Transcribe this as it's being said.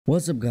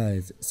What's up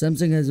guys,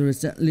 Samsung has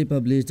recently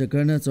published a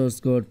kernel source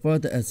code for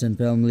the S10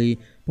 family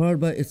powered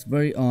by its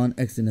very own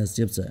Exynos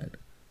chipset.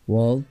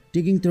 While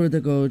digging through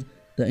the code,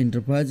 the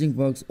enterprising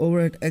folks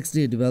over at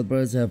XDA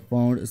developers have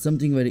found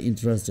something very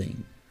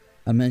interesting.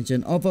 A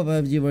mention of a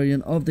 5G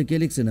version of the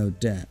Galaxy Note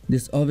 10.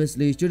 This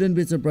obviously shouldn't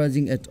be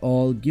surprising at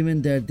all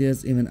given that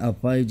there's even a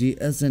 5G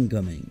S10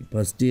 coming,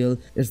 but still,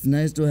 it's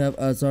nice to have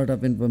a sort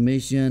of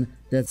information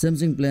that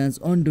Samsung plans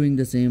on doing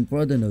the same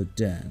for the Note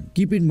 10.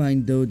 Keep in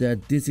mind though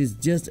that this is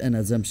just an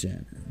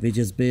assumption, which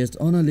is based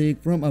on a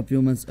leak from a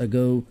few months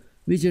ago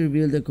which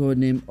revealed the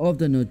codename of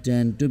the Note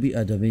 10 to be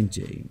a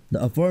DaVinci.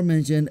 The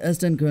aforementioned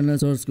S10 kernel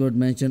source code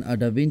mentioned a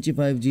DaVinci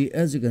 5G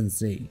as you can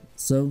see.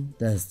 So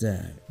that's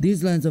that.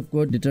 These lines of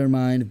code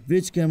determine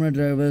which camera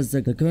drivers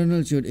the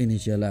kernel should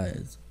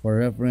initialize. For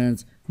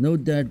reference,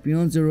 note that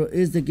Beyond 0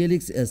 is the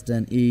Galaxy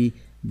S10e,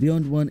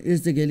 Beyond 1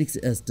 is the Galaxy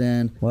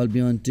S10, while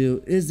Beyond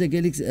 2 is the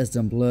Galaxy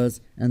S10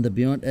 Plus, and the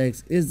Beyond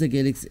X is the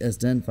Galaxy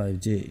S10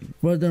 5G.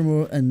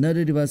 Furthermore,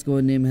 another device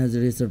code name has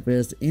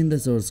resurfaced in the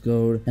source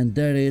code, and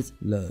that is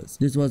Luz.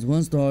 This was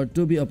once thought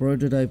to be a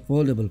prototype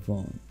foldable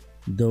phone,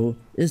 though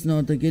it's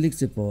not the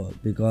Galaxy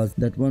Fold because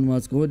that one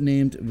was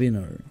codenamed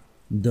Winner.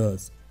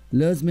 Thus,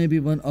 Luz may be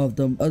one of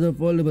the other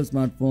foldable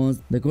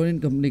smartphones the Korean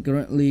company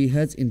currently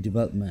has in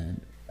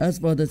development. As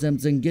for the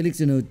Samsung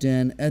Galaxy Note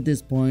 10, at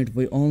this point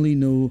we only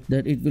know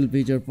that it will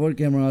feature 4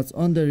 cameras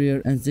on the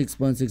rear and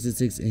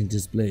 6.66-inch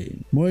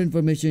display. More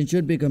information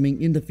should be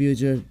coming in the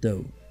future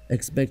though.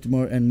 Expect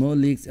more and more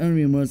leaks and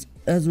rumors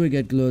as we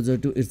get closer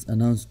to its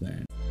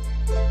announcement.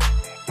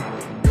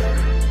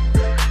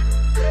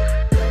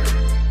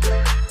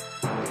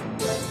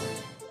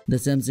 The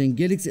Samsung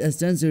Galaxy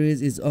S10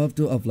 series is off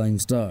to a flying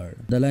start.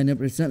 The lineup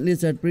recently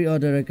set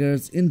pre-order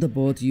records in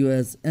both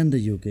US and the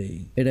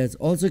UK. It has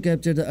also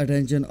captured the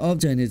attention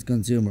of Chinese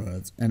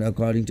consumers, and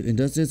according to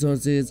industry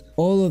sources,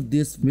 all of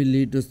this will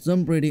lead to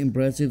some pretty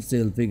impressive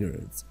sale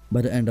figures.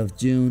 By the end of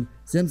June,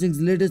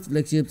 Samsung's latest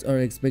flagships are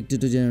expected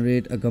to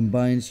generate a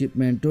combined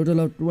shipment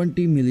total of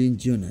 20 million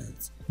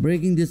units.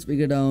 Breaking this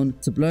figure down,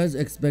 suppliers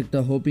expect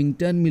a whopping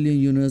 10 million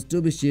units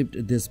to be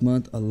shipped this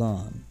month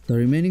alone. The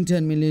remaining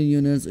 10 million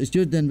units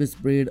should then be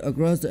spread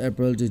across the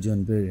April to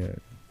June period.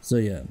 So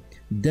yeah,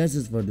 that's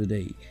it for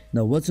today.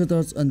 Now what's your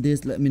thoughts on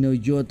this? Let me know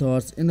your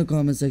thoughts in the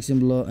comment section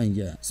below, and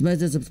yeah, smash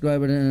the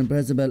subscribe button and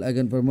press the bell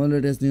icon for more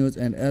latest news,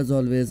 and as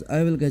always,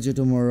 I will catch you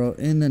tomorrow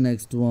in the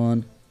next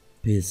one.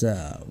 Peace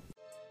out.